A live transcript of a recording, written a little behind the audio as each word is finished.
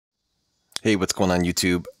Hey, what's going on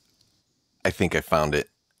YouTube? I think I found it.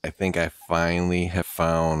 I think I finally have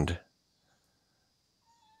found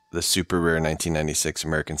the super rare 1996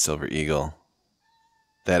 American Silver Eagle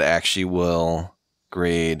that actually will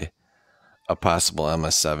grade a possible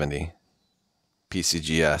MS70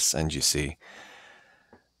 PCGS NGC.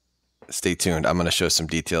 Stay tuned. I'm going to show some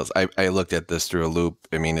details. I looked at this through a loop.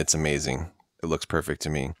 I mean, it's amazing. It looks perfect to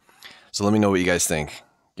me. So let me know what you guys think.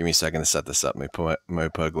 Give me a second to set this up. Let me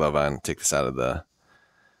put a glove on. Take this out of the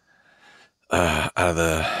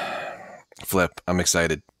flip. I'm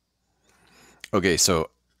excited. Okay, so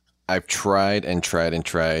I've tried and tried and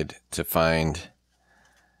tried to find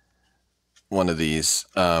one of these.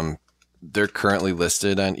 They're currently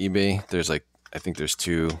listed on eBay. I think there's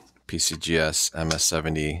two PCGS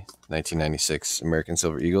MS70 1996 American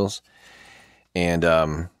Silver Eagles. And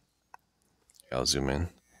I'll zoom in.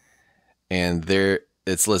 And they're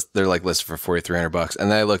like listed for $4,300.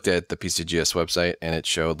 And then I looked at the PCGS website and it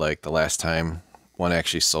showed like the last time one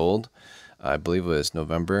actually sold, I believe it was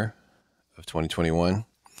November of 2021.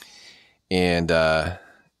 And the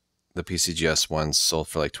PCGS ones sold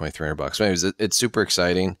for like $2,300. But anyways, it's super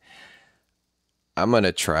exciting. I'm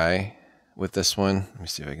gonna try with this one. Let me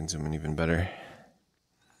see if I can zoom in even better.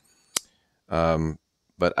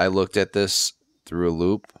 But I looked at this through a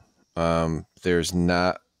loop. There's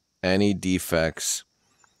not any defects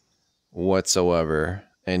whatsoever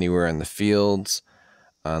anywhere in the fields,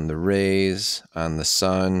 on the rays, on the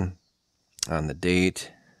sun, on the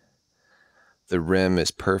date. The rim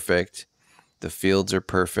is perfect. The fields are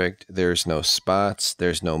perfect. There's no spots.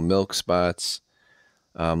 There's no milk spots.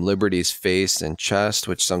 Liberty's face and chest,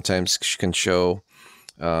 which sometimes can show,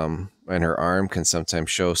 and her arm can sometimes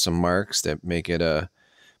show some marks that make it a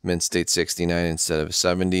mint state 69 instead of a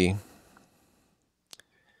 70.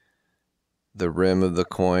 The rim of the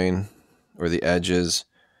coin or the edges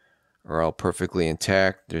are all perfectly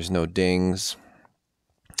intact. There's no dings.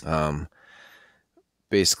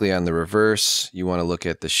 Basically on the reverse, you want to look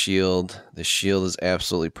at the shield. The shield is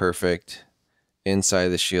absolutely perfect. Inside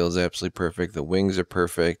the shield is absolutely perfect. The wings are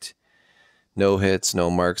perfect. No hits, no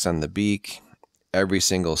marks on the beak. Every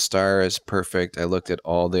single star is perfect. I looked at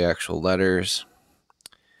all the actual letters.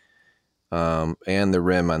 And the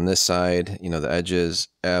rim on this side, the edges,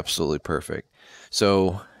 absolutely perfect.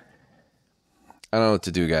 So, I don't know what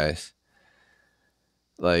to do, guys.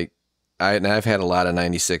 Like, I've had a lot of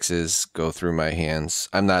 96s go through my hands.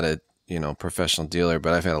 I'm not a, professional dealer,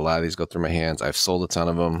 but I've had a lot of these go through my hands. I've sold a ton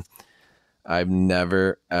of them. I've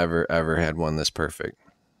never, ever, ever had one this perfect.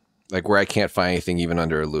 Like where I can't find anything even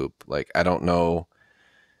under a loop. Like I don't know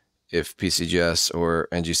if PCGS or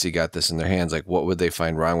NGC got this in their hands. Like what would they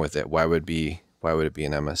find wrong with it? Why would it be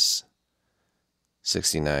an MS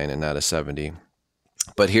 69 and not a 70?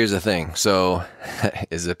 But here's the thing. So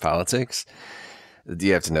is it politics? Do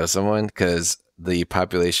you have to know someone? Because the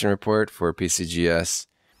population report for PCGS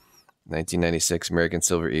 1996 American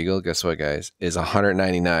Silver Eagle, guess what, guys, is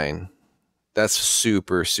 199. That's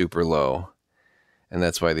super, super low. And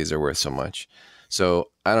that's why these are worth so much. So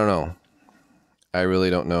I don't know. I really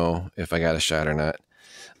don't know if I got a shot or not.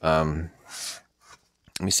 Let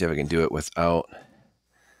me see if I can do it without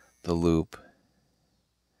the loop.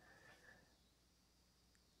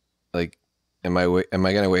 Like, am I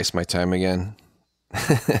gonna waste my time again?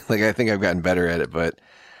 Like, I think I've gotten better at it, but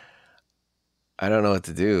I don't know what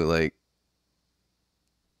to do. Like,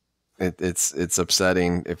 it's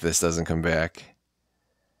upsetting if this doesn't come back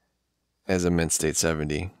as a mint state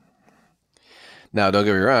 70. Now, don't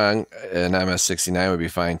get me wrong, an MS69 would be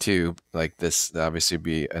fine too. Like this obviously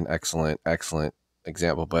be an excellent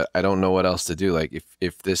example, but I don't know what else to do. Like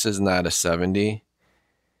if this is not a 70,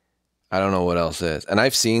 I don't know what else is. And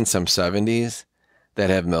I've seen some 70s that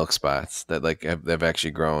have milk spots that like have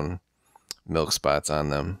actually grown milk spots on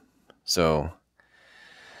them. So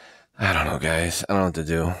I don't know, guys. I don't know what to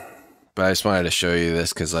do. But I just wanted to show you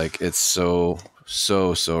this because like it's so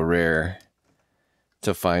rare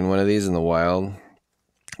to find one of these in the wild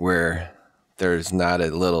where there's not a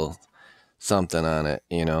little something on it,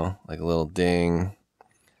 like a little ding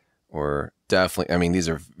or definitely, I mean, these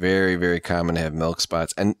are very, very common to have milk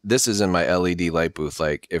spots. And this is in my LED light booth.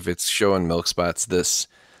 Like if it's showing milk spots, the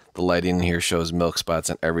lighting in here shows milk spots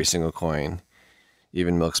on every single coin,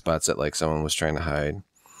 even milk spots that like someone was trying to hide.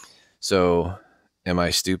 So am I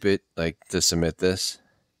stupid like to submit this?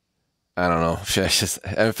 I don't know.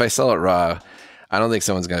 If I sell it raw, I don't think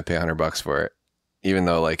someone's going to pay $100 for it. Even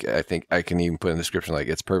though like, I think I can even put in the description, like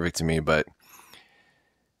it's perfect to me, but,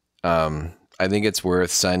 I think it's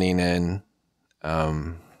worth signing in.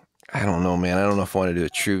 I don't know, man. I don't know if I want to do a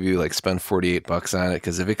true view, like spend $48 on it.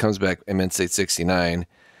 Cause if it comes back in mint state 69,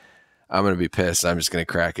 I'm gonna be pissed. I'm just gonna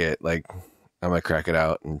crack it. Like I'm gonna crack it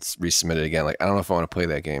out and resubmit it again. Like I don't know if I want to play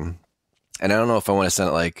that game, and I don't know if I want to send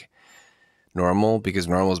it like normal, because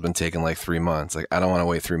normal's been taking like 3 months. Like I don't want to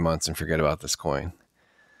wait 3 months and forget about this coin.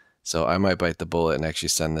 So I might bite the bullet and actually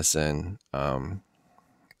send this in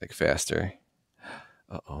like faster.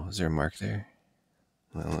 Uh-oh, is there a mark there?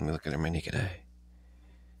 Well, let me look at my naked eye.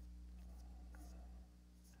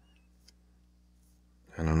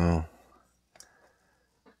 I don't know.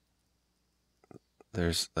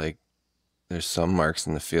 There's some marks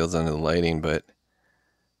in the fields under the lighting, but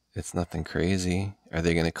it's nothing crazy. Are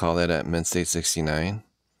they going to call that at mint state 69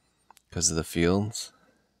 because of the fields?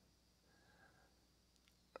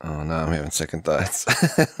 Oh, now I'm having second thoughts.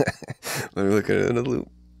 Let me look at it in a loop.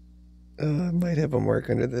 I might have a mark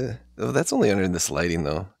under the... Oh, that's only under this lighting,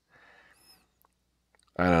 though.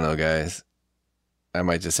 I don't know, guys. I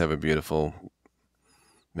might just have a beautiful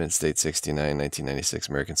mint state 69 1996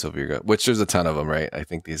 American Silver Eagle, which there's a ton of them, right? I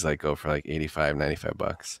think these like go for like 85, 95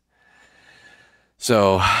 bucks.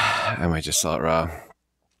 So I might just sell it raw.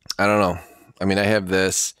 I don't know. I mean, I have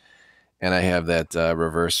this, and I have that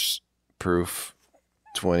reverse proof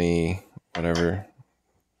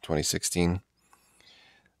 2016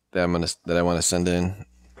 that I want to send in.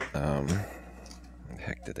 Where the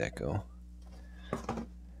heck did that go?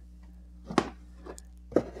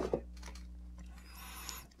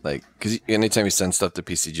 Like, because anytime you send stuff to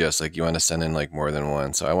PCGS, like you want to send in like more than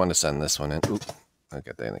one. So I want to send this one in. Oop, I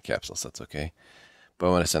got that in the capsule, so that's okay. But I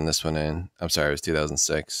want to send this one in. I'm sorry, it was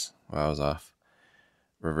 2006. Wow, I was off.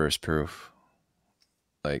 Reverse proof.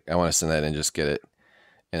 Like, I want to send that in, just get it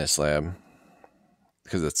in a slab,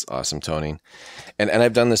 because it's awesome toning. And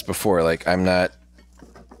I've done this before. Like, I'm not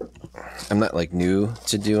like new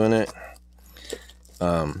to doing it.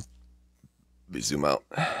 Zoom out.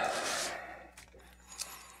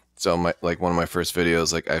 So one of my first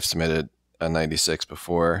videos, like I've submitted a 96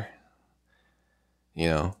 before, you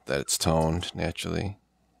know, that it's toned naturally.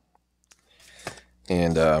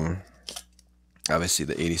 And obviously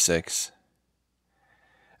the 86.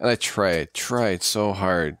 And I tried so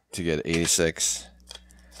hard to get 86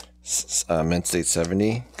 mint state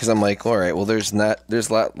 70, because I'm like, all right, well there's a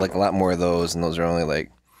lot more of those, and those are only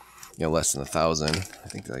like, you know, less than 1,000. I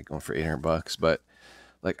think they're like going for 800 bucks. But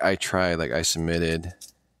like I tried, like I submitted,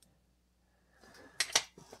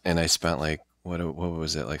 and I spent like what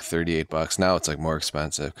was it, like 38 bucks. Now it's like more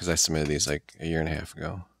expensive because I submitted these like a year and a half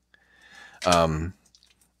ago.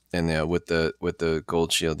 And yeah, with the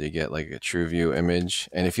gold shield, you get like a true view image.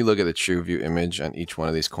 And if you look at the true view image on each one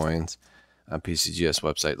of these coins on PCGS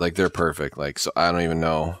website, like they're perfect. Like, so I don't even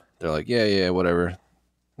know. They're like, yeah, whatever.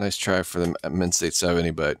 Nice try for the mint state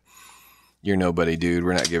 70, but you're nobody, dude.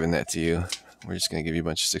 We're not giving that to you. We're just going to give you a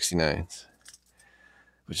bunch of 69s.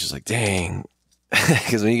 Which is like, dang.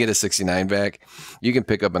 Because when you get a 69 back, you can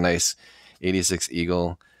pick up a nice 86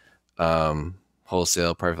 Eagle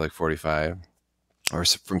wholesale, probably for like 45. Or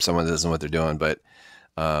from someone that doesn't know what they're doing. But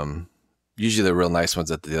usually the real nice ones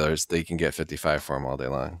at the dealers, they can get 55 for them all day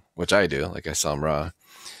long, which I do. Like I sell them raw.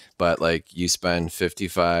 But like you spend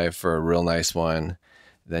 55 for a real nice one,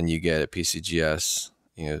 then you get at PCGS,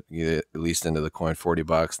 you know, you get at least into the coin 40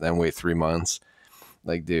 bucks, then wait 3 months.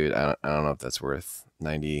 Like, dude, I don't know if that's worth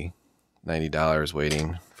 $90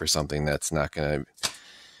 waiting for something that's not going to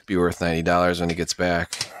be worth $90 when it gets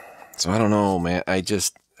back. So I don't know, man. I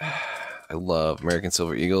love American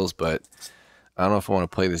Silver Eagles, but I don't know if I want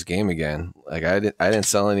to play this game again. Like I didn't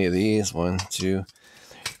sell any of these. 1, 2,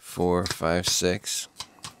 4, 5, 6.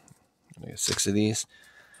 I got 6 of these.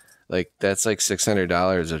 Like that's like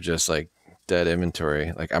 $600 of just like dead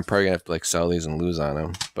inventory. Like I'm probably gonna have to like sell these and lose on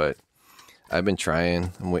them. But I've been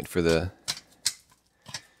trying. I'm waiting for the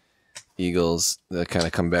Eagles that kind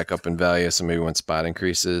of come back up in value. So maybe when spot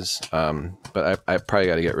increases. But I probably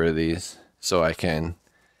got to get rid of these so I can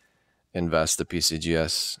invest the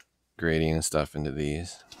PCGS grading and stuff into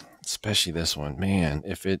these, especially this one. Man,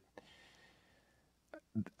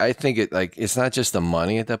 I think it, like, it's not just the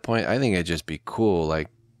money at that point. I think it'd just be cool. Like,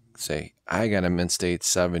 say I got a mint state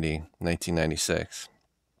 70 1996.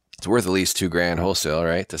 It's worth at least $2,000 wholesale,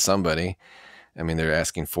 right? To somebody. I mean, they're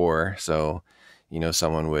asking for, so you know,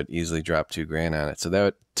 someone would easily drop $2,000 on it. So that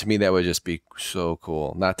would, to me, that would just be so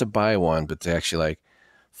cool. Not to buy one, but to actually like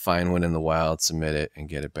find one in the wild, submit it, and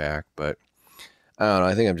get it back. But I don't know.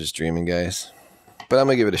 I think I'm just dreaming, guys. But I'm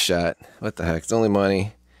gonna give it a shot. What the heck? It's only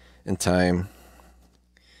money and time.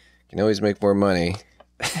 You can always make more money,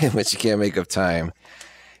 but you can't make up time.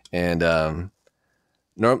 And I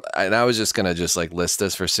was just gonna just like list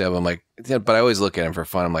this for sale. I'm like, yeah, but I always look at them for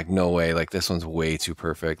fun. I'm like, no way. Like this one's way too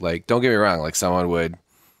perfect. Like, don't get me wrong. Like someone would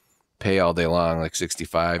pay all day long, like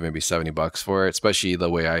 65, maybe $70 for it, especially the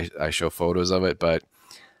way I show photos of it. But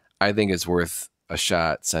I think it's worth a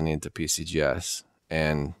shot sending it to PCGS,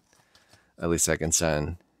 and at least I can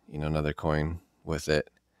send, another coin with it.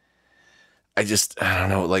 I don't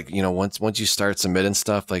know, like, once you start submitting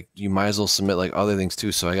stuff, like, you might as well submit like other things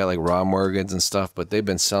too. So I got like raw mortgages and stuff, but they've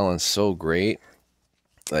been selling so great,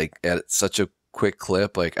 like at such a quick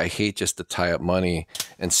clip. Like, I hate just to tie up money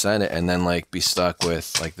and send it and then like be stuck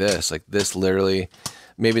with like this literally,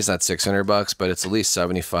 maybe it's not $600, but it's at least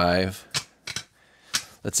 75.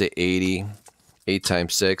 Let's say 80, 8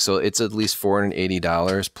 times 6. So it's at least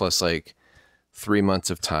 $480 plus like 3 months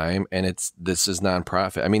of time, and this is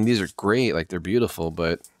nonprofit. I mean, these are great, like they're beautiful,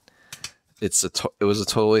 but it was a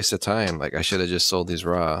total waste of time. Like, I should have just sold these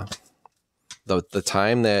raw. The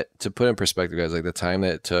time that, to put in perspective, guys, like the time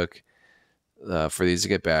that it took for these to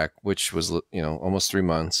get back, which was almost 3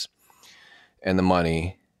 months, and the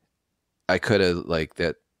money, I could have like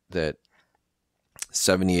that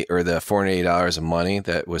 70 or the $480 of money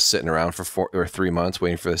that was sitting around for 4 or 3 months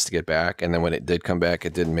waiting for this to get back, and then when it did come back,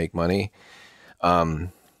 it didn't make money.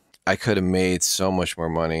 I could have made so much more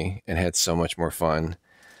money and had so much more fun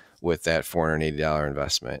with that $480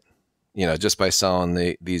 investment, just by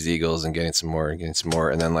selling these Eagles and getting some more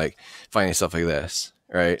and then like finding stuff like this,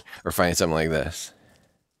 right? Or finding something like this,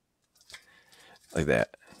 like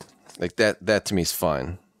that to me is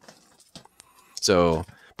fun. So,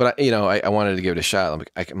 but I wanted to give it a shot.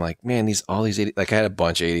 I'm like, man, all these 80, like I had a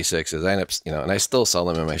bunch of 86s. I end up, and I still sell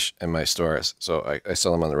them in my stores. So I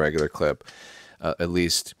sell them on the regular clip. At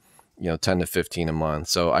least 10 to 15 a month.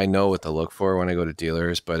 So I know what to look for when I go to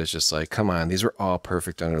dealers, but it's just like, come on, these were all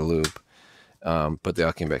perfect under loop, but they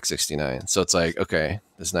all came back 69. So it's like, okay,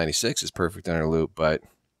 this 96 is perfect under loop, but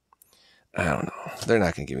I don't know, they're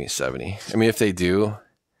not gonna give me a 70. I mean, if they do,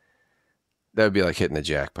 that would be like hitting the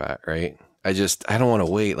jackpot, right? I don't want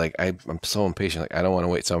to wait. Like, I'm so impatient. Like, I don't want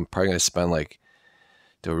to wait. So I'm probably gonna spend like,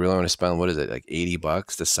 do I really want to spend, what is it, like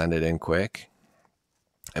 $80 to send it in quick?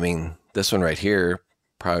 I mean, this one right here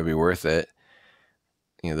probably be worth it.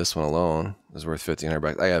 This one alone is worth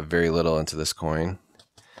 $1,500. I have very little into this coin.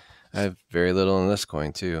 I have very little in this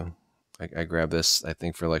coin too. I grabbed this, I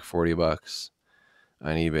think, for like $40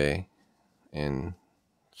 on eBay, and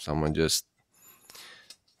someone just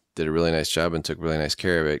did a really nice job and took really nice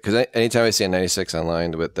care of it. Because anytime I see a 96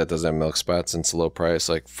 online but that doesn't have milk spots and it's a low price,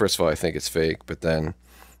 like, first of all, I think it's fake, but then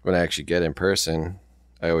when I actually get it in person,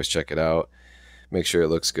 I always check it out, make sure it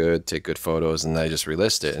looks good, take good photos, and then I just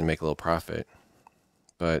relist it and make a little profit.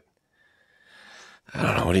 But I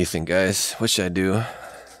don't know. What do you think, guys? What should I do?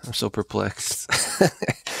 I'm so perplexed.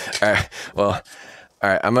 All right. Well, all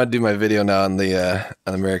right. I'm going to do my video now on the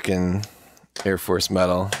American Air Force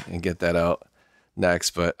medal and get that out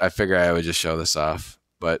next. But I figure I would just show this off.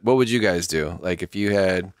 But what would you guys do? Like, if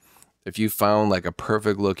you found like a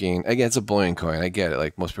perfect looking, again, it's a bullion coin. I get it.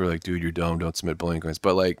 Like, most people are like, dude, you're dumb, don't submit bullion coins.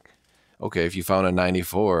 But like, okay, if you found a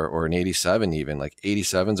 94 or an 87, even like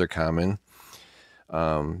 87s are common.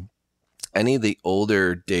 Any of the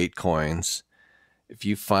older date coins, if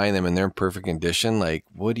you find them and they're in perfect condition, like,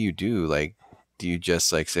 what do you do? Like, do you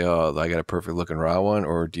just like say, oh, I got a perfect looking raw one,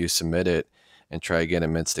 or do you submit it and try again a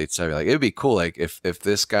mint state 70? Like, it'd be cool. Like, if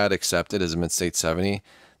this got accepted as a mint state 70,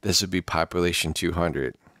 this would be population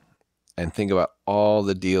 200. And think about all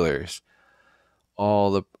the dealers,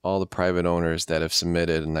 all the private owners that have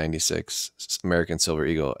submitted a 96 American Silver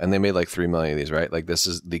Eagle, and they made like 3 million of these, right? Like, this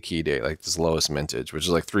is the key date, like this lowest mintage, which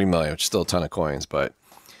is like 3 million, which is still a ton of coins. But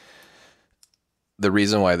the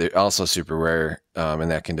reason why they're also super rare in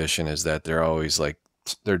that condition is that they're always like,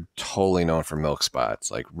 they're totally known for milk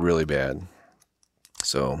spots, like really bad.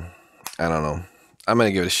 So I don't know. I'm going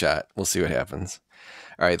to give it a shot. We'll see what happens.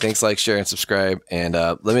 All right. Thanks. Like, share, and subscribe. And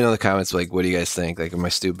let me know in the comments, like, what do you guys think? Like, am I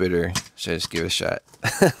stupid, or should I just give it a shot?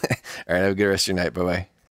 All right. Have a good rest of your night. Bye-bye.